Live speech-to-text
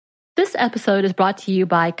This episode is brought to you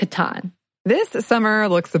by Catan. This summer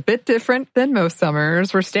looks a bit different than most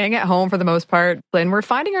summers. We're staying at home for the most part, and we're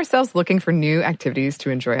finding ourselves looking for new activities to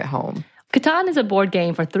enjoy at home. Catan is a board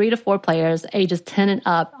game for 3 to 4 players, ages 10 and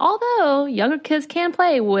up, although younger kids can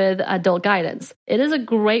play with adult guidance. It is a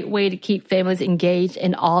great way to keep families engaged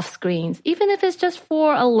and off screens, even if it's just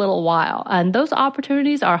for a little while. And those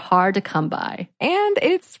opportunities are hard to come by. And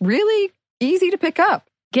it's really easy to pick up.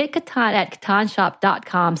 Get Catan at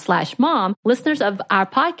catanshop.com/mom. Listeners of our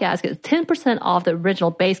podcast get 10% off the original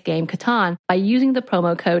base game Catan by using the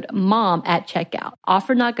promo code MOM at checkout.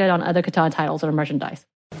 Offer not good on other Catan titles or merchandise.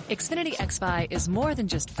 Xfinity XFi is more than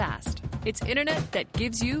just fast. It's internet that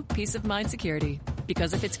gives you peace of mind security.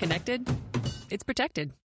 Because if it's connected, it's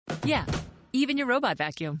protected. Yeah, even your robot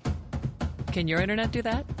vacuum. Can your internet do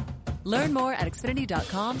that? Learn more at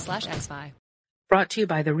xfinity.com/XFi. Brought to you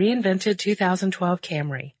by the reinvented 2012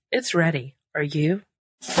 Camry. It's ready. Are you?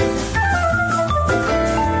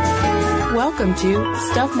 Welcome to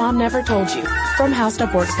Stuff Mom Never Told You from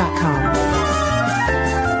HowStuffWorks.com.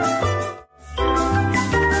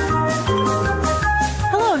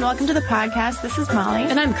 Hello and welcome to the podcast. This is Molly.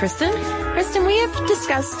 And I'm Kristen. Kristen, we have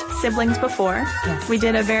discussed siblings before. Yes. We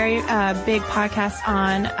did a very big podcast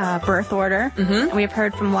on birth order. Mm-hmm. And we have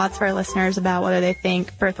heard from lots of our listeners about whether they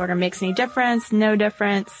think birth order makes any difference, no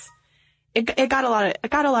difference. It got a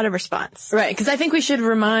lot of response. Right, because I think we should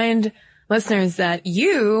remind listeners that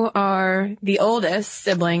you are the oldest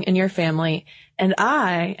sibling in your family, and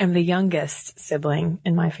I am the youngest sibling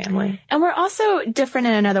in my family. And we're also different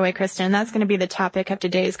in another way, Kristen. And that's going to be the topic of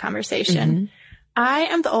today's conversation. Mm-hmm. I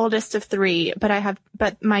am the oldest of 3,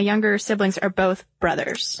 but my younger siblings are both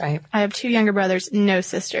brothers. Right. I have 2 younger brothers, no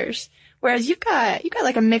sisters. Whereas you've got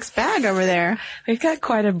like a mixed bag over there. We've got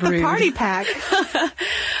quite a brood. The party pack.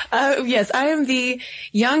 Yes, I am the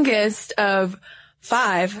youngest of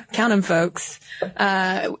 5, count 'em folks,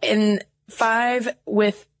 and 5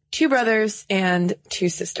 with 2 brothers and 2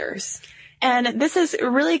 sisters. And this is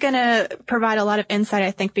really going to provide a lot of insight,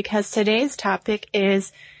 I think, because today's topic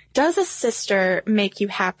is, does a sister make you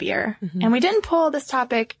happier? Mm-hmm. And we didn't pull this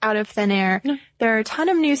topic out of thin air. No. There are a ton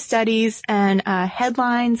of new studies and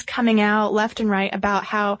headlines coming out left and right about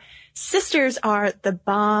how sisters are the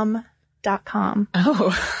bomb.com.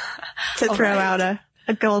 Oh. To throw out a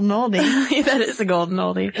golden oldie. That is a golden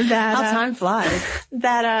oldie. How time flies.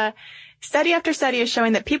 That study after study is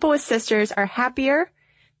showing that people with sisters are happier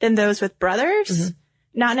than those with brothers. Mm-hmm.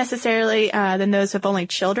 Not necessarily than those with only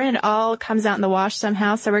children. It all comes out in the wash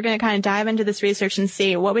somehow. So we're going to kind of dive into this research and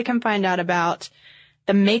see what we can find out about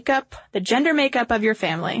the gender makeup of your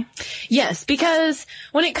family. Yes, because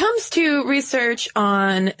when it comes to research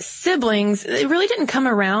on siblings, it really didn't come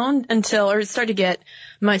around or start to get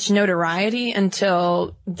much notoriety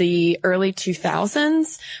until the early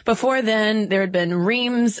 2000s. Before then, there had been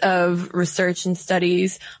reams of research and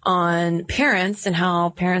studies on parents and how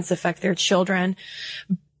parents affect their children.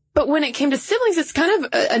 But when it came to siblings, it's kind of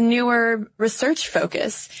a newer research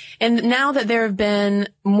focus. And now that there have been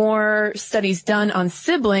more studies done on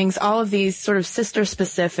siblings, all of these sort of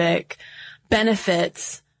sister-specific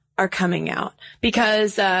benefits are coming out.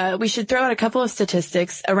 Because we should throw out a couple of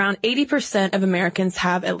statistics. Around 80% of Americans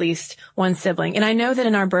have at least one sibling. And I know that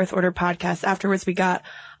in our birth order podcast afterwards, we got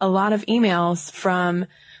a lot of emails from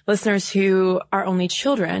listeners who are only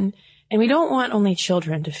children. And we don't want only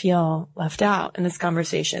children to feel left out in this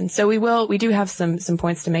conversation. So we do have some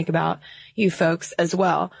points to make about you folks as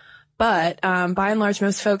well. But, by and large,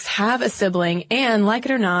 most folks have a sibling, and like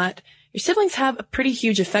it or not, your siblings have a pretty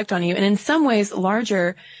huge effect on you, and in some ways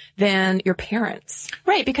larger than your parents.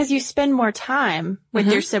 Right, because you spend more time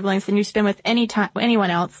with your siblings than you spend with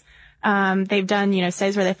anyone else. They've done,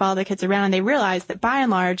 studies where they follow the kids around, and they realize that by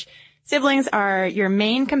and large, siblings are your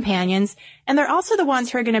main companions, and they're also the ones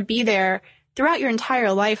who are going to be there throughout your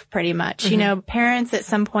entire life pretty much. Mm-hmm. Parents at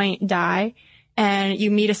some point die, and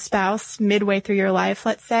you meet a spouse midway through your life,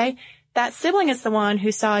 let's say. That sibling is the one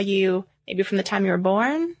who saw you maybe from the time you were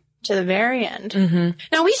born to the very end. Mm-hmm.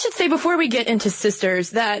 Now, we should say before we get into sisters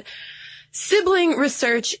that sibling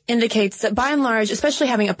research indicates that by and large, especially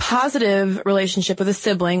having a positive relationship with a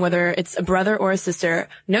sibling, whether it's a brother or a sister,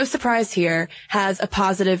 no surprise here, has a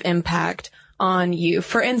positive impact on you.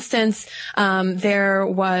 For instance, there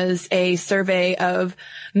was a survey of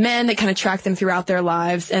men that kind of tracked them throughout their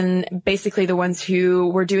lives, and basically the ones who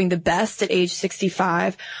were doing the best at age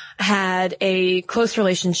 65 had a close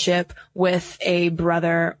relationship with a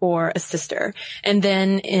brother or a sister. And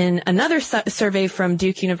then in another survey from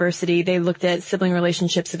Duke University, they looked at sibling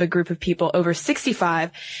relationships of a group of people over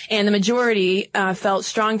 65, and the majority felt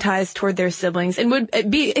strong ties toward their siblings and would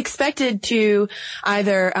be expected to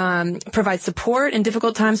either provide support in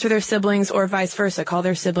difficult times for their siblings or vice versa, call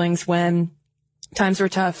their siblings when times were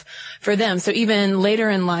tough for them. So even later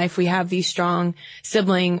in life, we have these strong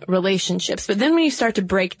sibling relationships. But then when you start to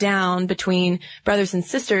break down between brothers and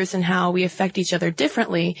sisters and how we affect each other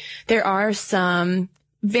differently, there are some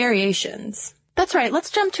variations. That's right. Let's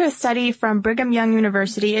jump to a study from Brigham Young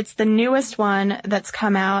University. It's the newest one that's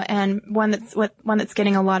come out and one that's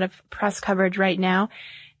getting a lot of press coverage right now.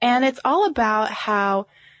 And it's all about how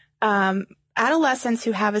adolescents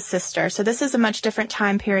who have a sister, so this is a much different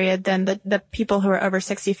time period than the people who are over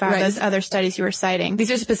 65, those other studies you were citing.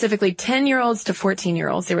 These are specifically 10-year-olds to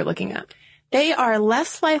 14-year-olds they were looking at. They are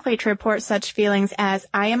less likely to report such feelings as,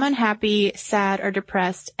 I am unhappy, sad, or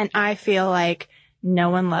depressed, and I feel like no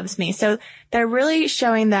one loves me. So they're really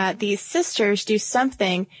showing that these sisters do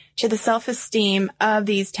something to the self-esteem of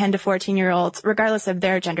these 10 to 14-year-olds, regardless of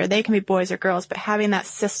their gender. They can be boys or girls, but having that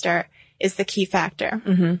sister is the key factor.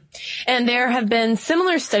 Mm-hmm. And there have been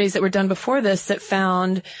similar studies that were done before this that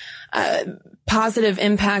found positive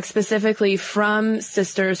impact specifically from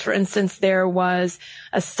sisters. For instance, there was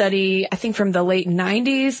a study, I think from the late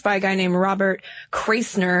 90s by a guy named Robert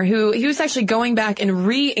Kreisner, he was actually going back and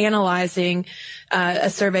reanalyzing a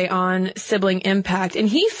survey on sibling impact. And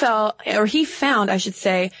he found, I should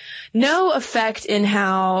say, no effect in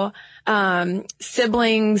how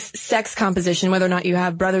siblings' sex composition, whether or not you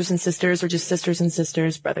have brothers and sisters or just sisters and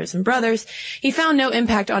sisters, brothers and brothers. He found no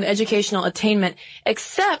impact on educational attainment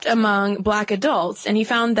except among Black adults. And he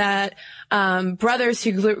found that brothers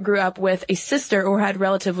who grew up with a sister or had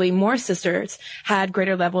relatively more sisters had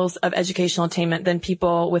greater levels of educational attainment than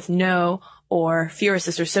people with no or fewer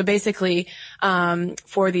sisters. So basically,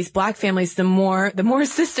 for these Black families, the more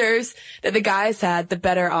sisters that the guys had, the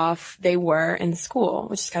better off they were in school,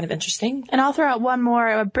 which is kind of interesting. And I'll throw out one more,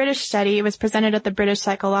 a British study. It was presented at the British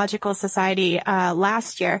Psychological Society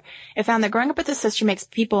last year. It found that growing up with a sister makes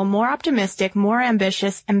people more optimistic, more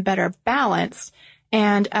ambitious, and better balanced.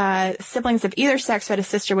 And siblings of either sex who had a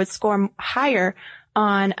sister would score higher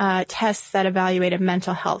on tests that evaluated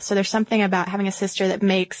mental health. So there's something about having a sister that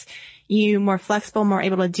makes you more flexible, more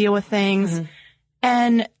able to deal with things. Mm-hmm.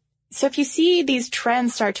 And so if you see these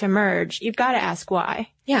trends start to emerge, you've got to ask why.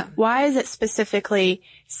 Yeah. Why is it specifically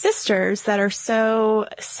sisters that are so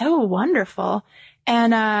wonderful?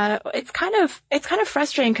 And it's kind of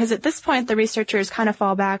frustrating because at this point the researchers kind of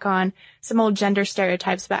fall back on some old gender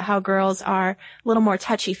stereotypes about how girls are a little more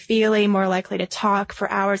touchy-feely, more likely to talk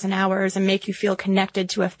for hours and hours and make you feel connected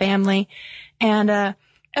to a family. And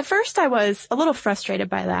at first I was a little frustrated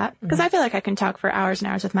by that because I feel like I can talk for hours and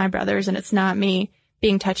hours with my brothers and it's not me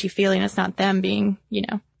being touchy-feely and it's not them being,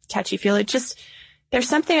 touchy-feely. Just there's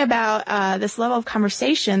something about this level of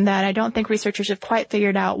conversation that I don't think researchers have quite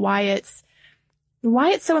figured out why it's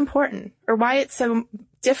so important or why it's so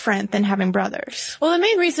different than having brothers. Well, the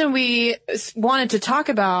main reason we wanted to talk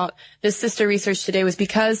about this sister research today was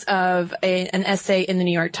because of an essay in the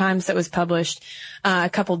New York Times that was published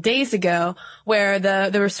a couple days ago, where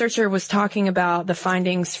the researcher was talking about the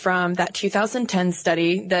findings from that 2010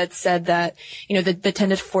 study that said that, the 10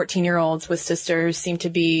 to 14-year-olds with sisters seem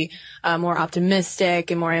to be more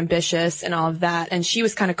optimistic and more ambitious and all of that. And she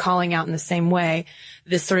was kind of calling out in the same way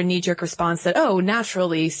this sort of knee-jerk response that,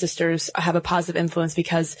 naturally sisters have a positive influence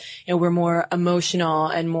because, we're more emotional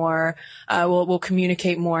and more, we'll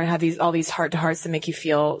communicate more and have all these heart-to-hearts that make you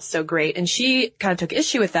feel so great. And she kind of took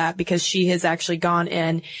issue with that because she has actually gone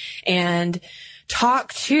in and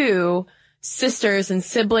talked to sisters and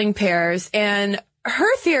sibling pairs, and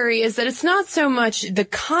her theory is that it's not so much the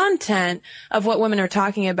content of what women are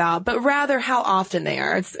talking about, but rather how often they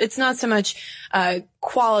are. It's not so much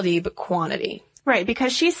quality, but quantity. Right,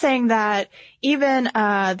 because she's saying that even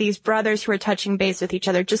these brothers who are touching base with each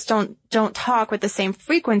other just don't talk with the same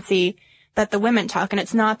frequency that the women talk. And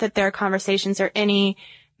it's not that their conversations are any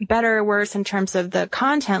better or worse in terms of the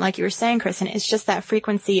content, like you were saying, Kristen. It's just that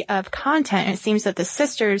frequency of content. And it seems that the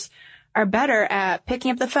sisters are better at picking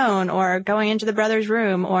up the phone or going into the brother's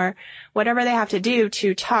room or whatever they have to do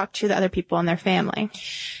to talk to the other people in their family.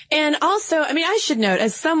 And also, I should note,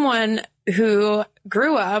 as someone who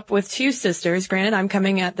grew up with two sisters, granted, I'm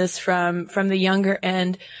coming at this from the younger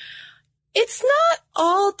end, it's not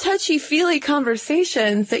all touchy-feely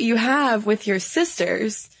conversations that you have with your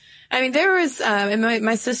sisters. There was,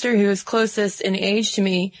 my sister who is closest in age to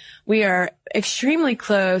me, we are extremely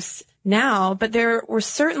close now, but there were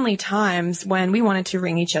certainly times when we wanted to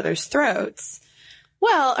wring each other's throats.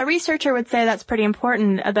 Well, a researcher would say that's pretty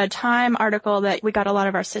important. The Time article that we got a lot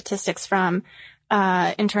of our statistics from,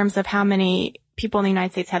 in terms of how many people in the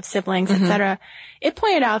United States have siblings, et cetera, it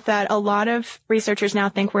pointed out that a lot of researchers now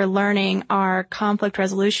think we're learning our conflict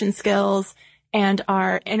resolution skills and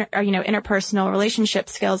our interpersonal relationship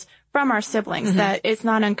skills from our siblings. That it's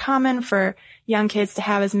not uncommon for young kids to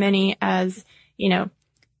have as many as,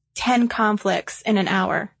 10 conflicts in an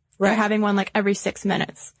hour. Right. They're having one like every 6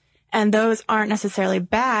 minutes. And those aren't necessarily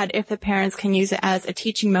bad if the parents can use it as a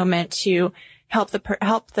teaching moment to help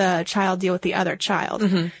the child deal with the other child.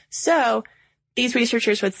 So these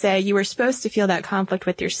researchers would say you were supposed to feel that conflict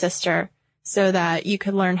with your sister so that you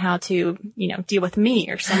could learn how to, deal with me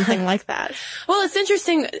or something like that. Well, it's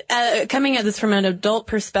interesting coming at this from an adult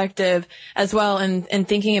perspective as well, and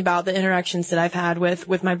thinking about the interactions that I've had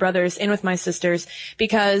with my brothers and with my sisters,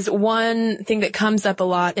 because one thing that comes up a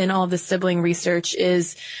lot in all of the sibling research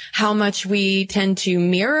is how much we tend to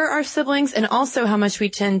mirror our siblings, and also how much we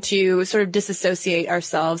tend to sort of disassociate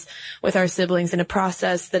ourselves with our siblings in a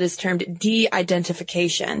process that is termed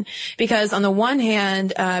de-identification. Because on the one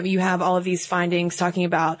hand, you have all of these findings talking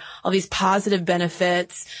about all these positive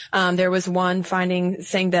benefits. There was one finding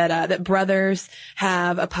saying that brothers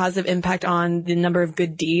have a positive impact on the number of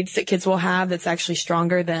good deeds that kids will have. That's actually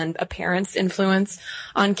stronger than a parent's influence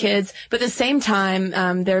on kids. But at the same time,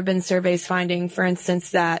 there have been surveys finding, for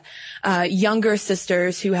instance, that younger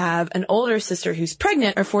sisters who have an older sister who's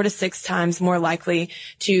pregnant are 4 to 6 times more likely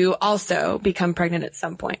to also become pregnant at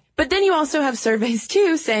some point. But then you also have surveys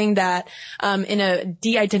too saying that in a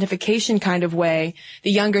de-identification kind of way,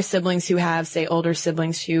 the younger siblings who have, say, older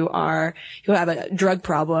siblings who have a drug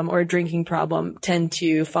problem or a drinking problem tend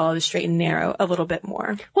to follow the straight and narrow a little bit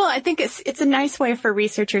more. Well, I think it's a nice way for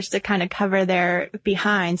researchers to kind of cover their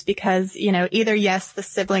behinds, because, either yes, the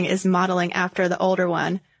sibling is modeling after the older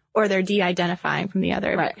one, or they're de-identifying from the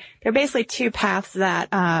other. Right. There are basically two paths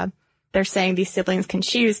that they're saying these siblings can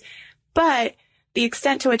choose. But the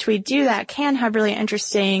extent to which we do that can have really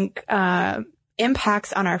interesting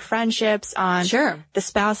impacts on our friendships, on the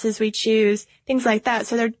spouses we choose, things like that.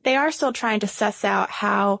 So they are still trying to suss out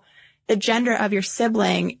how the gender of your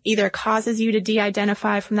sibling either causes you to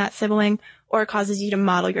de-identify from that sibling or causes you to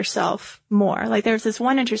model yourself more. Like there's this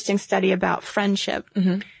one interesting study about friendship.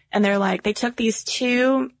 And they're like, they took these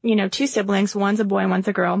two siblings, one's a boy and one's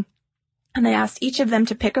a girl, and they asked each of them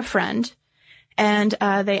to pick a friend. And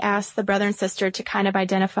they asked the brother and sister to kind of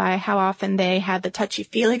identify how often they had the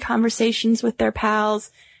touchy-feely conversations with their pals,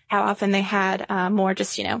 how often they had more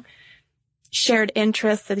just, shared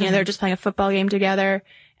interests that, they're just playing a football game together,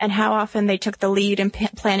 and how often they took the lead in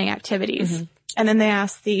planning activities. And then they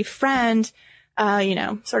asked the friend,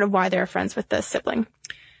 sort of why they were friends with the sibling.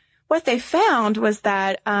 What they found was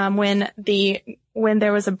that when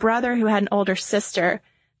there was a brother who had an older sister,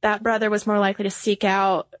 that brother was more likely to seek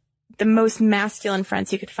out the most masculine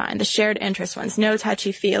friends you could find, the shared interest ones, no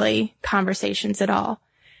touchy-feely conversations at all.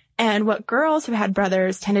 And what girls who had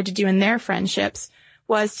brothers tended to do in their friendships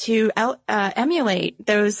was to emulate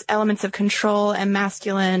those elements of control and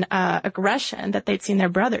masculine aggression that they'd seen their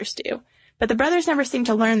brothers do. But the brothers never seemed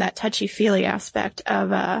to learn that touchy-feely aspect of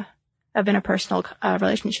interpersonal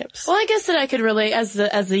relationships. Well, I guess that I could relate, as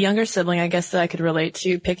the younger sibling, I guess that I could relate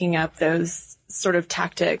to picking up those sort of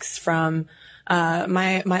tactics from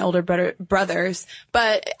my older brothers.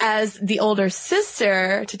 But as the older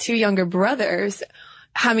sister to 2 younger brothers,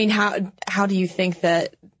 I mean, how do you think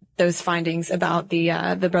that those findings about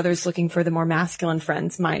the brothers looking for the more masculine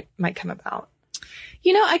friends might come about?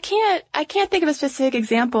 I can't think of a specific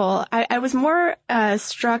example. I was more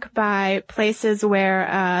struck by places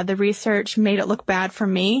where the research made it look bad for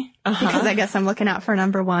me, because I guess I'm looking out for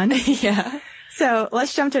number one. Yeah. So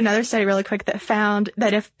let's jump to another study really quick that found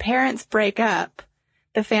that if parents break up,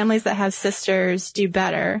 the families that have sisters do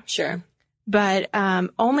better. Sure. But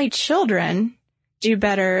only children do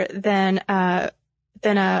better than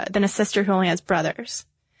a sister who only has brothers.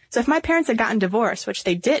 So if my parents had gotten divorced, which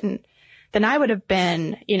they didn't, then I would have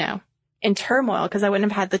been, in turmoil because I wouldn't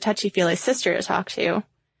have had the touchy-feely sister to talk to.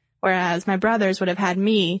 Whereas my brothers would have had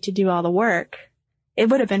me to do all the work. It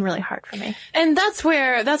would have been really hard for me. And that's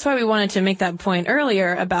why we wanted to make that point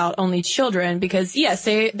earlier about only children, because yes,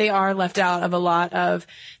 they are left out of a lot of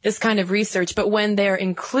this kind of research, but when they're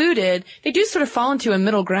included, they do sort of fall into a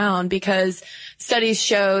middle ground, because studies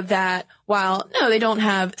show that while no, they don't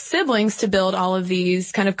have siblings to build all of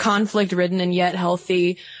these kind of conflict-ridden and yet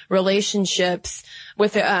healthy relationships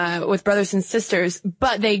with brothers and sisters,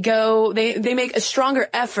 but they make a stronger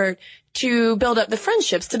effort to build up the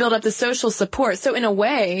friendships, to build up the social support. So in a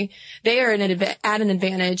way, they are at an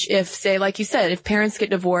advantage if, say, like you said, if parents get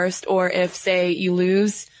divorced or if, say, you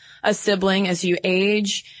lose a sibling as you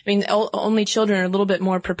age. I mean, only children are a little bit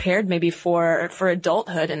more prepared maybe for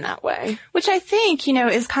adulthood in that way. Which I think,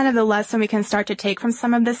 is kind of the lesson we can start to take from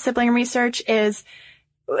some of this sibling research is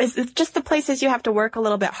just the places you have to work a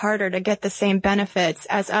little bit harder to get the same benefits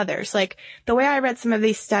as others. Like the way I read some of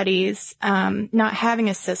these studies, not having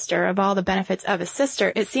a sister, of all the benefits of a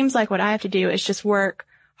sister, it seems like what I have to do is just work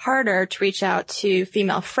harder to reach out to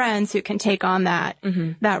female friends who can take on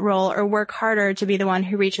that role, or work harder to be the one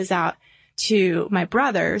who reaches out to my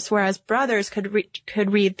brothers, whereas brothers could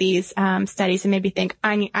read these studies and maybe think,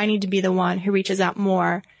 I need to be the one who reaches out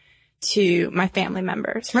more to my family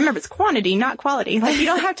members. Remember, it's quantity, not quality. Like, you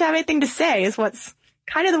don't have to have anything to say is what's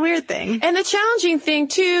kind of the weird thing. And the challenging thing,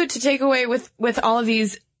 too, to take away with all of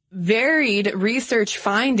these varied research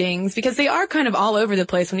findings, because they are kind of all over the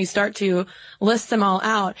place when you start to list them all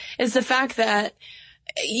out, is the fact that,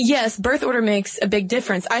 yes, birth order makes a big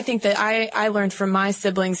difference. I think that I learned from my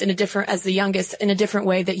siblings as the youngest in a different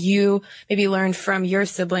way that you maybe learned from your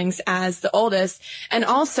siblings as the oldest. And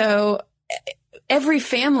also, every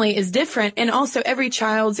family is different, and also every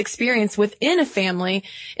child's experience within a family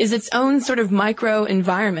is its own sort of micro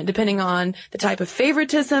environment, depending on the type of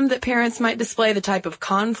favoritism that parents might display, the type of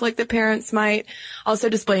conflict that parents might also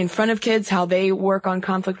display in front of kids, how they work on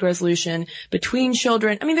conflict resolution between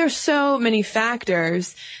children. I mean, there's so many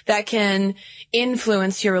factors that can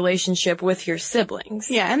influence your relationship with your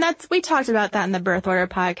siblings. Yeah, and we talked about that in the birth order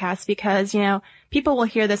podcast because, people will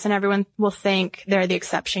hear this and everyone will think they're the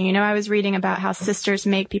exception. I was reading about how sisters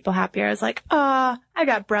make people happier. I was like, I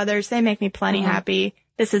got brothers. They make me plenty happy.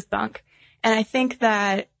 This is bunk. And I think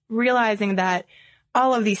that realizing that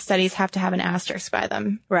all of these studies have to have an asterisk by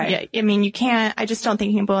them. Right. Yeah, I mean, I just don't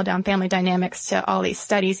think you can boil down family dynamics to all these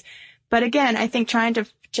studies. But again, I think trying to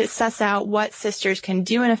suss out what sisters can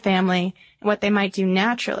do in a family and what they might do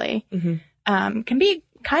naturally, can be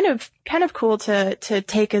kind of cool to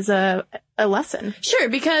take as a lesson. Sure,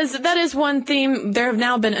 because that is one theme. There have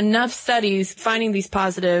now been enough studies finding these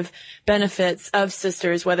positive benefits of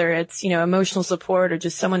sisters, whether it's, emotional support or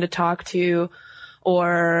just someone to talk to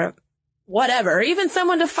or whatever, even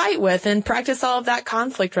someone to fight with and practice all of that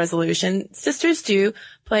conflict resolution. Sisters do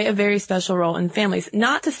play a very special role in families.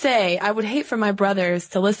 Not to say I would hate for my brothers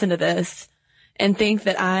to listen to this and think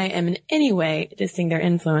that I am in any way dissing their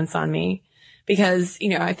influence on me. Because,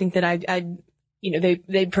 I think that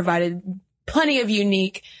they provided plenty of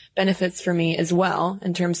unique benefits for me as well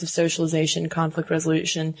in terms of socialization, conflict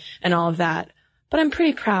resolution, and all of that. But I'm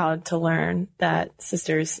pretty proud to learn that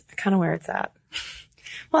sisters are kind of where it's at.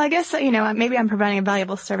 Well, I guess, maybe I'm providing a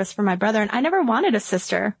valuable service for my brother, and I never wanted a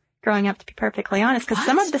sister growing up, to be perfectly honest, because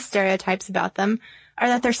some of the stereotypes about them are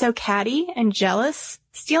that they're so catty and jealous,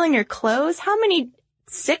 stealing your clothes. How many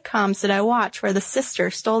sitcoms did I watch where the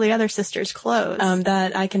sister stole the other sister's clothes?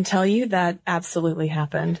 That I can tell you that absolutely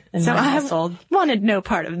happened in my household. I wanted no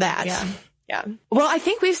part of that. Yeah. Well, I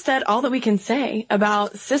think we've said all that we can say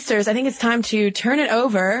about sisters. I think it's time to turn it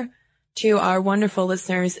over to our wonderful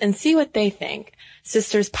listeners and see what they think.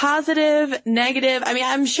 Sisters positive, negative. I mean,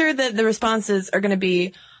 I'm sure that the responses are going to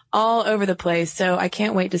be all over the place. So I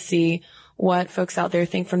can't wait to see what folks out there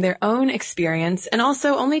think from their own experience. And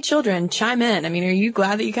also, only children, chime in. I mean, are you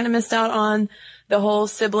glad that you kind of missed out on the whole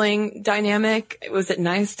sibling dynamic? Was it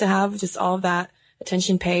nice to have just all of that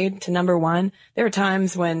attention paid to number one? There were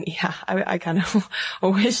times when, I kind of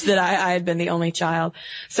wish that I had been the only child.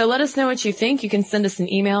 So let us know what you think. You can send us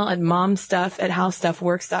an email at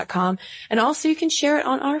momstuff@howstuffworks.com. And also you can share it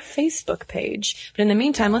on our Facebook page. But in the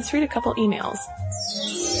meantime, let's read a couple emails.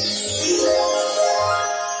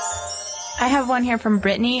 I have one here from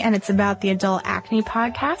Brittany, and it's about the Adult Acne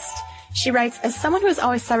podcast. She writes, as someone who has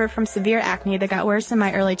always suffered from severe acne that got worse in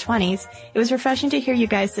my early 20s, it was refreshing to hear you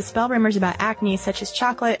guys dispel rumors about acne such as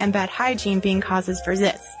chocolate and bad hygiene being causes for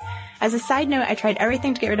zits. As a side note, I tried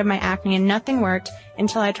everything to get rid of my acne and nothing worked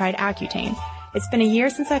until I tried Accutane. It's been a year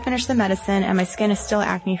since I finished the medicine and my skin is still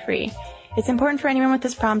acne-free. It's important for anyone with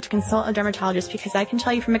this problem to consult a dermatologist because I can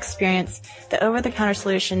tell you from experience that over-the-counter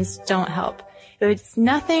solutions don't help. It's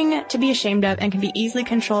nothing to be ashamed of and can be easily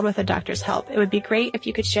controlled with a doctor's help. It would be great if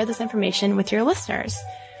you could share this information with your listeners.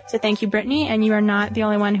 So thank you, Brittany, and you are not the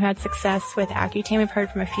only one who had success with Accutane. We've heard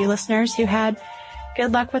from a few listeners who had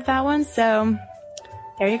good luck with that one, so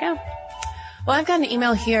there you go. Well, I've got an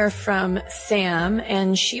email here from Sam,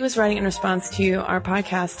 and she was writing in response to our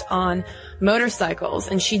podcast on motorcycles,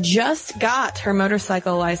 and she just got her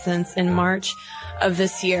motorcycle license in March of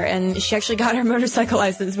this year, and she actually got her motorcycle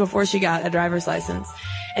license before she got a driver's license.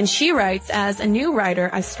 And she writes, as a new rider,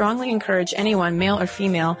 I strongly encourage anyone, male or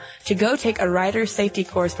female, to go take a rider safety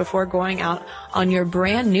course before going out on your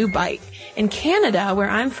brand new bike. In Canada, where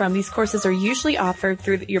I'm from, these courses are usually offered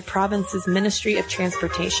through your province's Ministry of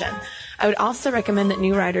Transportation. I would also recommend that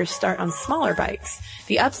new riders start on smaller bikes.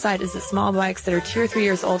 The upside is that small bikes that are 2 or 3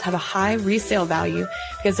 years old have a high resale value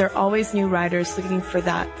because there are always new riders looking for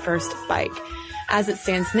that first bike. As it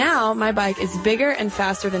stands now, my bike is bigger and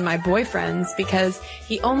faster than my boyfriend's because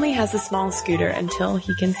he only has a small scooter until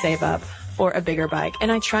he can save up for a bigger bike, and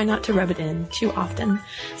I try not to rub it in too often.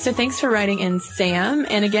 So thanks for writing in, Sam.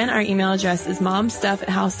 And again, our email address is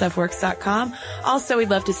momstuff@howstuffworks.com. Also, we'd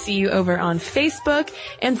love to see you over on Facebook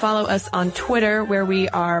and follow us on Twitter, where we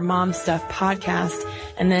are Mom Stuff Podcast.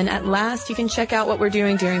 And then at last, you can check out what we're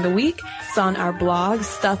doing during the week. It's on our blog,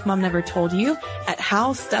 Stuff Mom Never Told You, at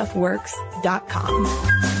howstuffworks.com.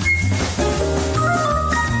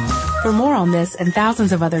 For more on this and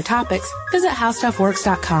thousands of other topics, visit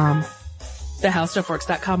howstuffworks.com. The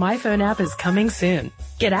HowStuffWorks.com iPhone app is coming soon.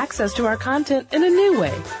 Get access to our content in a new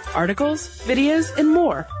way. Articles, videos, and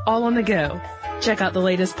more, all on the go. Check out the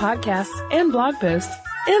latest podcasts and blog posts,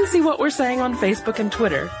 and see what we're saying on Facebook and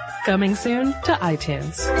Twitter. Coming soon to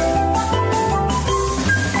iTunes.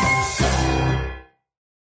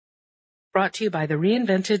 Brought to you by the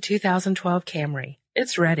reinvented 2012 Camry.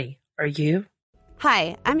 It's ready. Are you?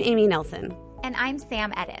 Hi, I'm Amy Nelson. And I'm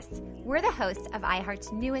Sam Edis. We're the hosts of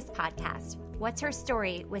iHeart's newest podcast, What's Her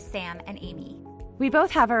Story with Sam and Amy. We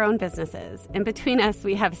both have our own businesses, and between us,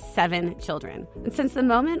 we have 7 children. And since the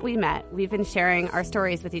moment we met, we've been sharing our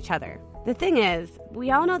stories with each other. The thing is,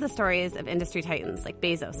 we all know the stories of industry titans like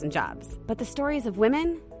Bezos and Jobs, but the stories of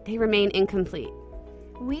women, they remain incomplete.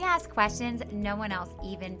 We ask questions no one else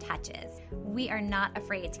even touches. We are not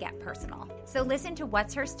afraid to get personal. So listen to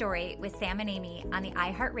What's Her Story with Sam and Amy on the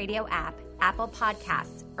iHeartRadio app, Apple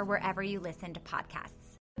Podcasts, or wherever you listen to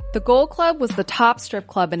podcasts. The Gold Club was the top strip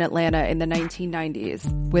club in Atlanta in the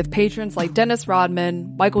 1990s, with patrons like Dennis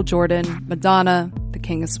Rodman, Michael Jordan, Madonna, the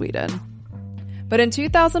King of Sweden. But in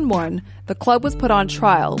 2001, the club was put on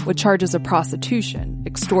trial with charges of prostitution,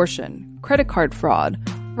 extortion, credit card fraud,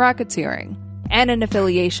 racketeering, and an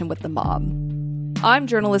affiliation with the mob. I'm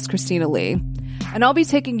journalist Christina Lee, and I'll be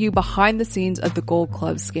taking you behind the scenes of the Gold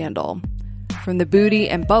Club scandal, from the booty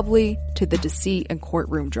and bubbly to the deceit and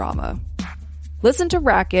courtroom drama. Listen to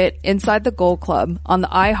Racket Inside the Gold Club on the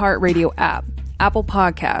iHeartRadio app, Apple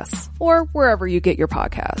Podcasts, or wherever you get your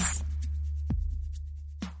podcasts.